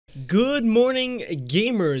Good morning,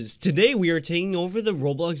 gamers. Today we are taking over the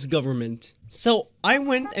Roblox government. So I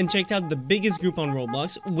went and checked out the biggest group on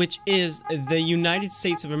Roblox, which is the United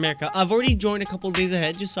States of America. I've already joined a couple days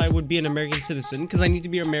ahead just so I would be an American citizen, because I need to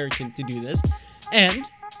be American to do this. And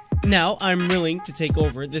now I'm willing to take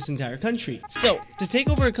over this entire country. So to take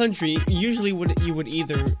over a country, usually you would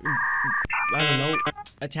either, I don't know,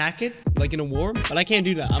 attack it like in a war, but I can't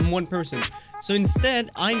do that. I'm one person. So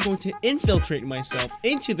instead, I'm going to infiltrate myself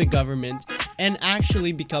into the government and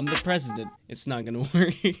actually become the president. It's not gonna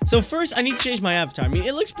work. So first, I need to change my avatar. I mean,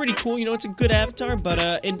 it looks pretty cool, you know, it's a good avatar,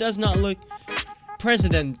 but it does not look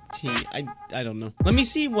president-y. I don't know. Let me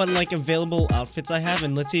see what like available outfits I have,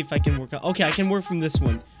 and let's see if I can work out. Okay, I can work from this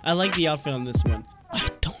one. I like the outfit on this one. I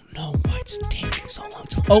don't know why it's taking so long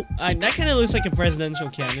to— oh, that kind of looks like a presidential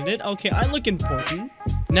candidate. Okay, I look important.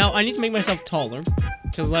 Now, I need to make myself taller,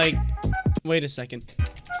 because like, wait a second.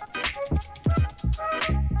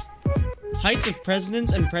 Heights of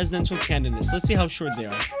presidents and presidential candidates. Let's see how short they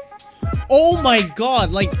are. Oh my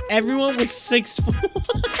god, like everyone was 6 foot.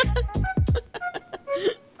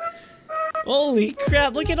 Holy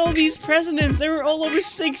crap, look at all these presidents. They were all over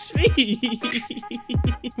 6 feet.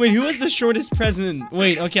 Wait, who was the shortest president?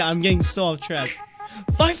 Wait, okay, I'm getting so off track.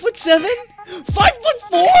 5'7"?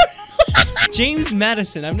 5'4"? James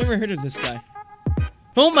Madison. I've never heard of this guy.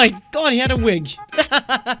 Oh my god, he had a wig.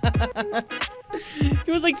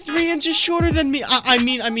 He was like 3 inches shorter than me. I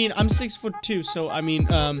mean, I'm 6'2", so I mean,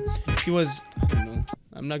 he was— I don't know.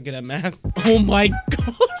 I'm not good at math. Oh my god.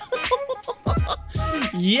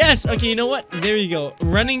 Yes! Okay, you know what? There you go.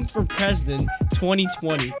 Running for president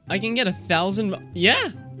 2020. I can get 1,000. Yeah!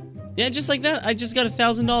 Yeah, just like that. I just got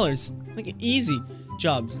 $1,000. Like, easy.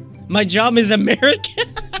 Jobs. My job is American.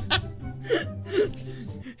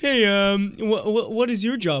 Hey, what is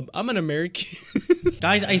your job? I'm an American.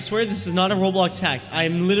 Guys, I swear this is not a Roblox hack. I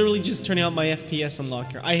am literally just turning out my FPS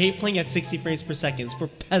unlocker. I hate playing at 60 frames per second. It's for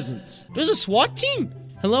peasants. There's a SWAT team!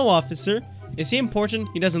 Hello, officer. Is he important?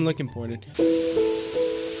 He doesn't look important.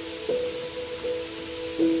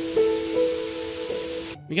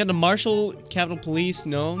 We got the Marshal Capitol Police.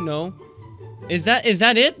 No. Is that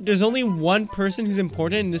it? There's only one person who's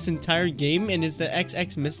important in this entire game, and it's the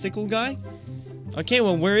XX Mystical guy? Okay,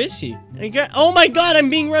 well, where is he? Oh my god, I'm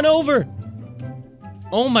being run over!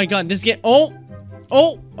 Oh my god, this game— oh,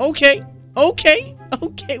 okay.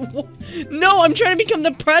 No, I'm trying to become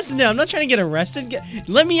the president. I'm not trying to get arrested.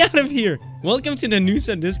 Let me out of here. Welcome to the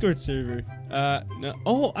Nusa Discord server. No.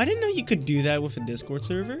 Oh, I didn't know you could do that with a Discord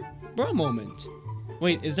server. Bro, a moment.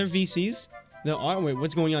 Wait, is there VCs? There are. Wait,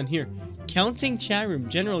 what's going on here? Counting chat room,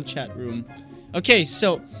 general chat room. Okay,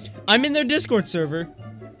 so I'm in their Discord server.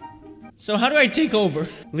 So how do I take over?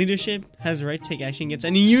 Leadership has the right to take action against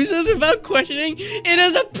any users without questioning. It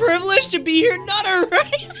is a privilege to be here, not a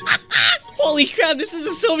right. Holy crap, this is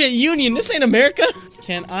the Soviet Union. This ain't America.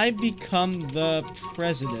 Can I become the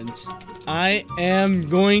president? I am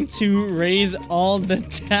going to raise all the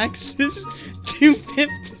taxes to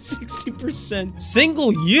 50–60%.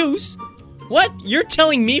 Single use? What? You're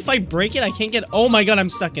telling me if I break it, I can't get— oh my god, I'm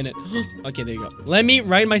stuck in it. Okay, there you go. Let me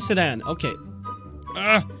ride my sedan. Okay.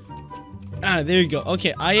 There you go.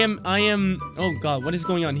 Okay, I am— oh god, what is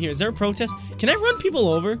going on here? Is there a protest? Can I run people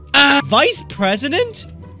over? Vice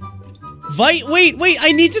President? Wait,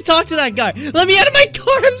 I need to talk to that guy. Let me out of my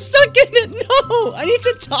car, I'm stuck in it. No, I need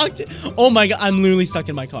to talk to— oh my god, I'm literally stuck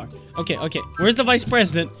in my car. Okay, where's the Vice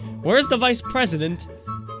President? Where's the Vice President?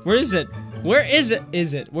 Where is it? Where is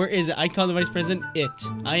it? Where is it? I call the Vice President it.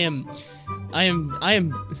 I am—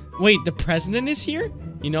 wait, the president is here?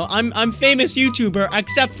 You know, I'm famous YouTuber.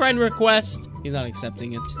 Accept friend request. He's not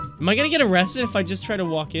accepting it. Am I gonna get arrested if I just try to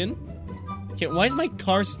walk in? Okay, why is my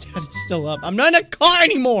car status still up? I'm not in a car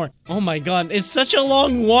anymore! Oh my god, it's such a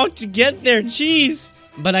long walk to get there, jeez!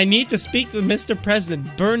 But I need to speak to Mr.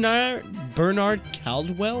 President. Bernard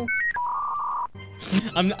Caldwell?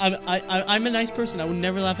 I'm a nice person. I would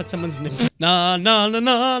never laugh at someone's name. I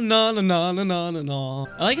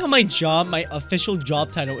like how my official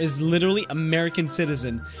job title is literally American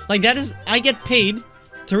citizen. Like that is— I get paid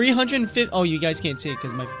 350— oh, you guys can't see it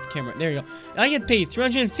because my camera— there you go. I get paid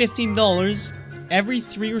 $315 every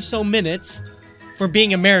 3 or so minutes for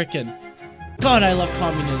being American. God, I love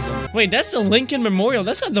communism. Wait, that's the Lincoln Memorial.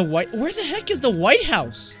 That's not the White— where the heck is the White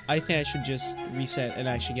House? I think I should just reset and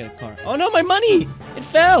actually get a car. Oh no, my money! It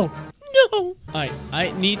fell! No! Alright,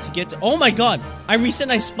 I need to get to— oh my god! I reset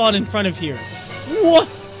and I spawned in front of here. What?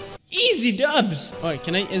 Easy dubs! Alright,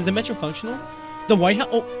 can I— is the metro functional? The White House—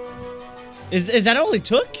 oh. Is that all it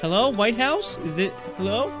took? Hello, White House? Is it—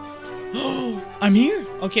 hello? I'm here!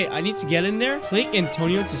 Okay, I need to get in there. Click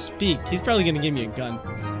Antonio to speak. He's probably gonna give me a gun.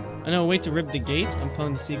 I know a way to rip the gates. I'm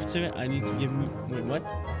calling the secrets of it. I need to give me... Wait, what?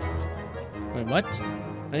 Wait, what?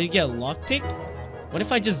 I need to get a lockpick? What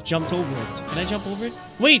if I just jumped over it? Can I jump over it?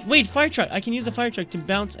 Wait, wait, fire truck. I can use the fire truck to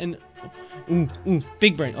bounce and... Ooh,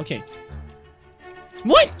 big brain. Okay.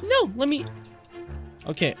 What? No, let me...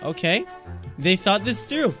 Okay, okay. They thought this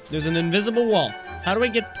through. There's an invisible wall. How do I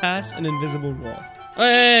get past an invisible wall?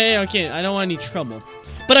 Hey, okay, I don't want any trouble.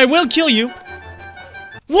 But I will kill you.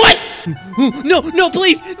 What? No, no,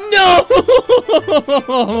 please. No!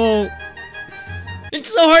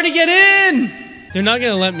 It's so hard to get in. They're not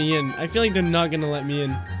gonna let me in. I feel like they're not gonna let me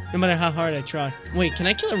in. No matter how hard I try. Wait, can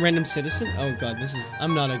I kill a random citizen? Oh god, this is...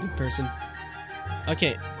 I'm not a good person.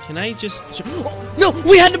 Okay, can I just... Oh, no!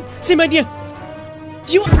 We had the same idea!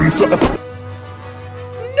 You...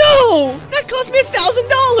 No! That cost me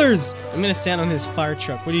 $1,000! I'm gonna stand on his fire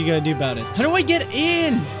truck. What are you gonna do about it? How do I get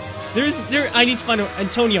in? I need to find out.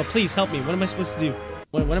 Antonio, please help me. What am I supposed to do?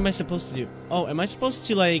 What am I supposed to do? Oh, am I supposed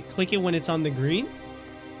to, like, click it when it's on the green?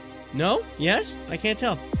 No? Yes? I can't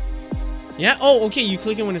tell. Yeah? Oh, okay, you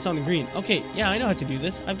click it when it's on the green. Okay, yeah, I know how to do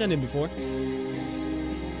this. I've done it before.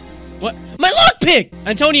 What? My lockpick!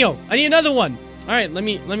 Antonio, I need another one. Alright, let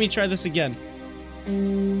me try this again.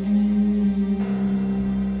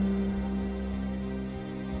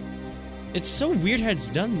 It's so weird how it's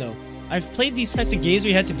done, though. I've played these types of games where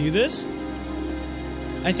you had to do this.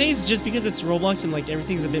 I think it's just because it's Roblox and, like,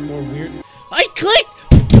 everything's a bit more weird. I clicked!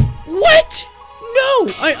 What?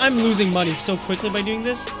 No! I'm losing money so quickly by doing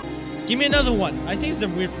this. Give me another one. I think it's a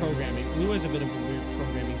weird programming. Lua is a bit of a weird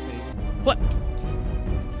programming thing. What?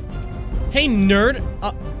 Hey, nerd.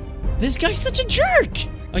 This guy's such a jerk!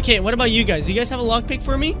 Okay, what about you guys? Do you guys have a lockpick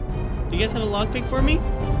for me? Do you guys have a lockpick for me?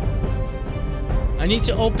 I need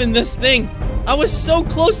to open this thing. I was so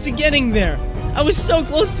close to getting there. I was so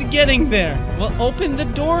close to getting there. Well, open the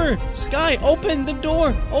door. Sky, open the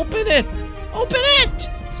door. Open it. Open it.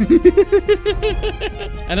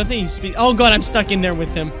 I don't think he's speaking. Oh god, I'm stuck in there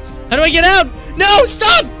with him. How do I get out? No,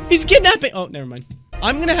 stop! He's kidnapping. Oh, never mind.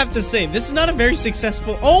 I'm gonna have to say, this is not a very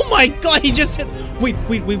successful... Oh my god, he just hit...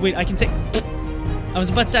 Wait, I can take... I was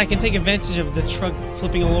about to say, I can take advantage of the truck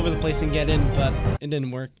flipping all over the place and get in, but it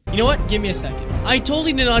didn't work. You know what? Give me a second. I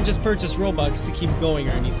totally did not just purchase Robux to keep going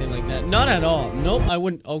or anything like that. Not at all. Nope, I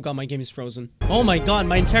wouldn't... Oh god, my game is frozen. Oh my god,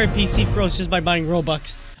 my entire PC froze just by buying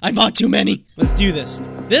Robux. I bought too many. Let's do this.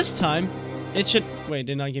 This time, it should... Wait,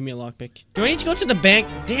 did not give me a lockpick. Do I need to go to the bank?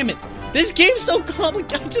 Damn it. This game's so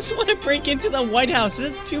complicated. I just want to break into the White House.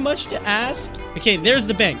 Is it too much to ask? Okay, there's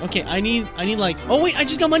the bank. Okay, I need like... Oh wait, I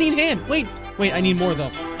just got money in hand. Wait, I need more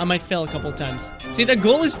though. I might fail a couple times. See, the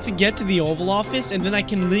goal is to get to the Oval Office and then I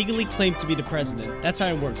can legally claim to be the president. That's how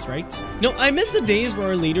it works, right? No, I miss the days where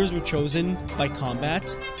our leaders were chosen by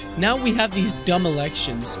combat. Now we have these dumb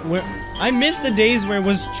elections where... I miss the days where it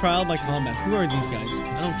was trial by combat. Who are these guys?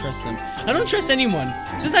 I don't trust them. I don't trust anyone.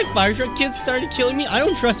 Since that fire truck kid started killing me, I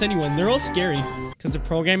don't trust anyone. They're all scary. Because the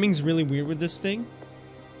programming's really weird with this thing.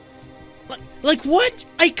 Like what?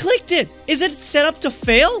 I clicked it! Is it set up to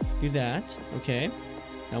fail? Do that. Okay.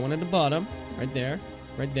 That one at the bottom. Right there.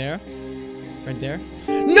 Right there. Right there.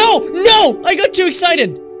 No! No! I got too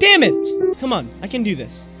excited! Damn it! Come on. I can do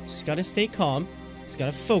this. Just gotta stay calm. Just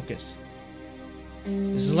gotta focus.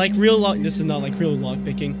 This is like real lock. This is not like real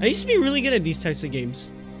lockpicking. I used to be really good at these types of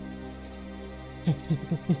games.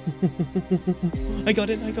 I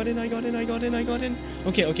got in.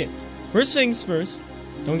 Okay. First things first.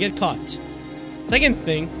 Don't get caught. Second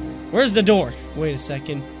thing, where's the door? Wait a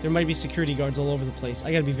second. There might be security guards all over the place.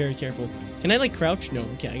 I gotta be very careful. Can I like crouch? No.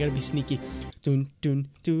 Okay, I gotta be sneaky. I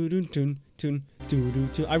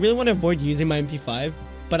really want to avoid using my MP5,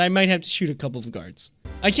 but I might have to shoot a couple of guards.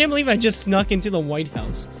 I can't believe I just snuck into the White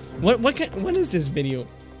House. What is this video?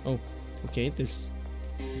 Oh, okay.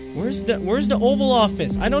 Where's the Oval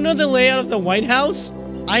Office? I don't know the layout of the White House.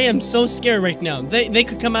 I am so scared right now. They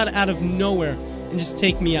could come out of nowhere and just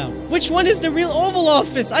take me out. Which one is the real Oval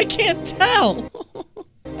Office? I can't tell.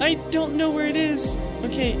 I don't know where it is.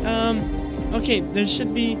 Okay, okay, there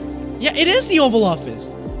should be... Yeah, it is the Oval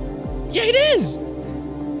Office. Yeah, it is.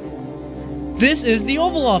 This is the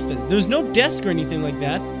Oval Office. There's no desk or anything like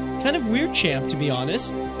that. Kind of weird, champ, to be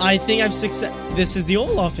honest. I think I've success... This is the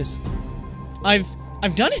Oval Office. I've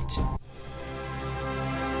done it.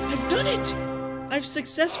 I've done it. I've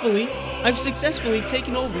successfully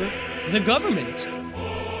taken over the government.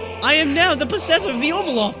 I am now the possessor of the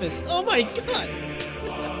Oval Office. Oh my god.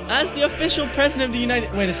 As the official president of the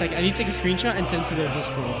United... Wait a second. I need to take a screenshot and send it to their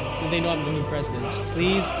Discord so they know I'm the new president.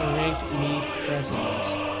 Please rank me president.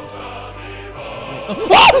 Oh,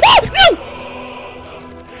 no!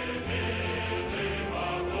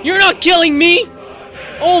 You're not killing me!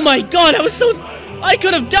 Oh my god, I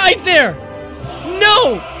could have died there!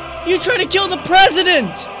 No! You try to kill the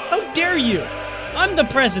president! How dare you? I'm the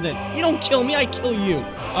president. You don't kill me, I kill you.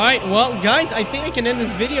 Alright, well, guys, I think I can end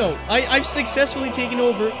this video. I've successfully taken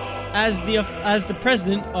over as the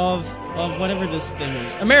president of whatever this thing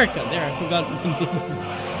is. America. There, I forgot.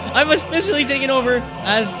 I've officially taken over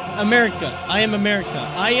as America. I am America.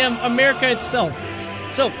 I am America itself.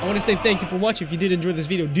 So, I want to say thank you for watching. If you did enjoy this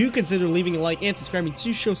video, do consider leaving a like and subscribing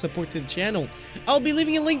to show support to the channel. I'll be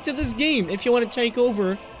leaving a link to this game if you want to take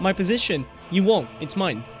over my position. You won't. It's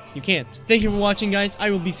mine. You can't. Thank you for watching, guys.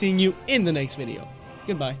 I will be seeing you in the next video.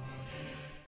 Goodbye.